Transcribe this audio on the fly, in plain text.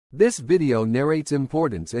This video narrates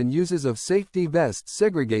importance and uses of safety vests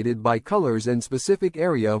segregated by colors and specific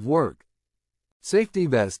area of work. Safety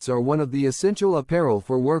vests are one of the essential apparel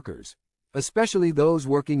for workers, especially those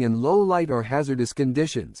working in low light or hazardous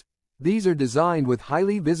conditions. These are designed with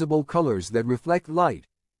highly visible colors that reflect light,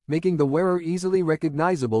 making the wearer easily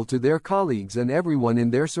recognizable to their colleagues and everyone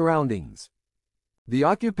in their surroundings. The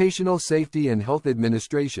Occupational Safety and Health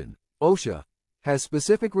Administration, OSHA, has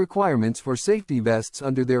specific requirements for safety vests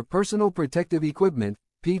under their Personal Protective Equipment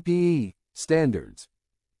 (PPE) standards.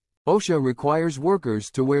 OSHA requires workers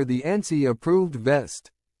to wear the ANSI-approved vest.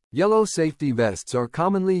 Yellow safety vests are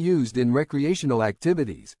commonly used in recreational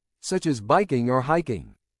activities, such as biking or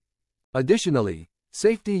hiking. Additionally,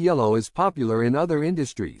 safety yellow is popular in other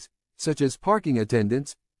industries, such as parking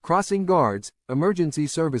attendants, crossing guards, emergency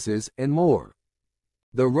services, and more.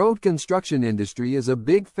 The road construction industry is a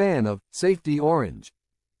big fan of safety orange.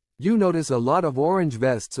 You notice a lot of orange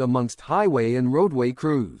vests amongst highway and roadway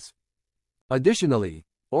crews. Additionally,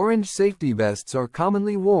 orange safety vests are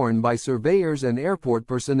commonly worn by surveyors and airport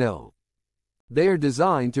personnel. They are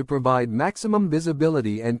designed to provide maximum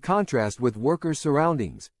visibility and contrast with workers'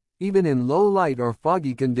 surroundings, even in low light or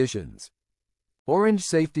foggy conditions. Orange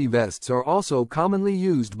safety vests are also commonly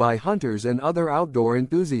used by hunters and other outdoor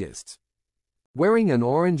enthusiasts. Wearing an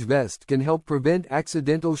orange vest can help prevent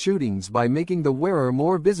accidental shootings by making the wearer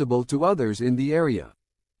more visible to others in the area.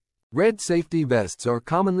 Red safety vests are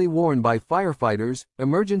commonly worn by firefighters,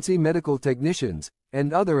 emergency medical technicians,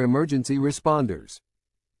 and other emergency responders.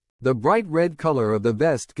 The bright red color of the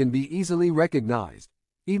vest can be easily recognized,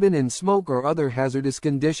 even in smoke or other hazardous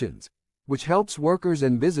conditions, which helps workers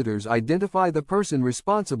and visitors identify the person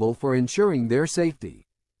responsible for ensuring their safety.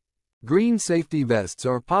 Green safety vests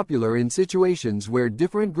are popular in situations where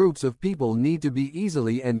different groups of people need to be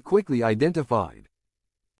easily and quickly identified.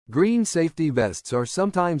 Green safety vests are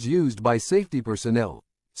sometimes used by safety personnel,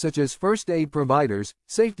 such as first aid providers,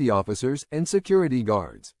 safety officers, and security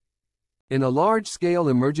guards. In a large-scale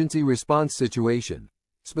emergency response situation,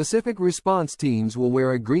 specific response teams will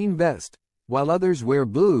wear a green vest, while others wear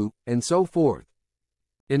blue, and so forth.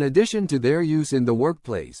 In addition to their use in the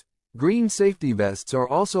workplace, green safety vests are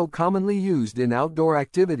also commonly used in outdoor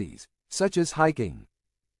activities, such as hiking.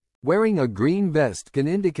 Wearing a green vest can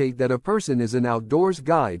indicate that a person is an outdoors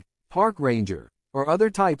guide, park ranger, or other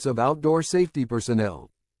types of outdoor safety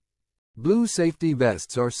personnel. Blue safety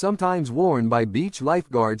vests are sometimes worn by beach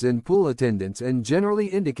lifeguards and pool attendants and generally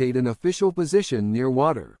indicate an official position near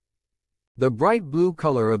water. The bright blue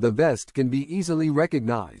color of the vest can be easily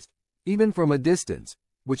recognized, even from a distance,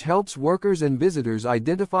 which helps workers and visitors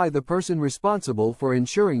identify the person responsible for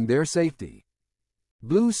ensuring their safety.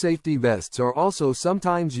 Blue safety vests are also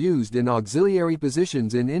sometimes used in auxiliary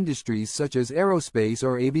positions in industries such as aerospace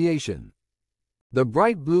or aviation. The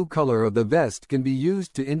bright blue color of the vest can be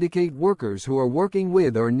used to indicate workers who are working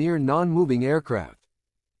with or near non-moving aircraft.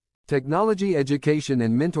 Technology Education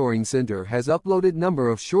and Mentoring Center has uploaded number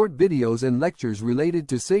of short videos and lectures related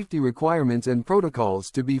to safety requirements and protocols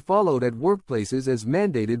to be followed at workplaces as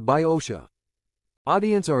mandated by OSHA.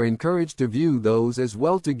 Audience are encouraged to view those as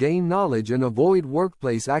well to gain knowledge and avoid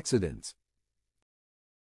workplace accidents.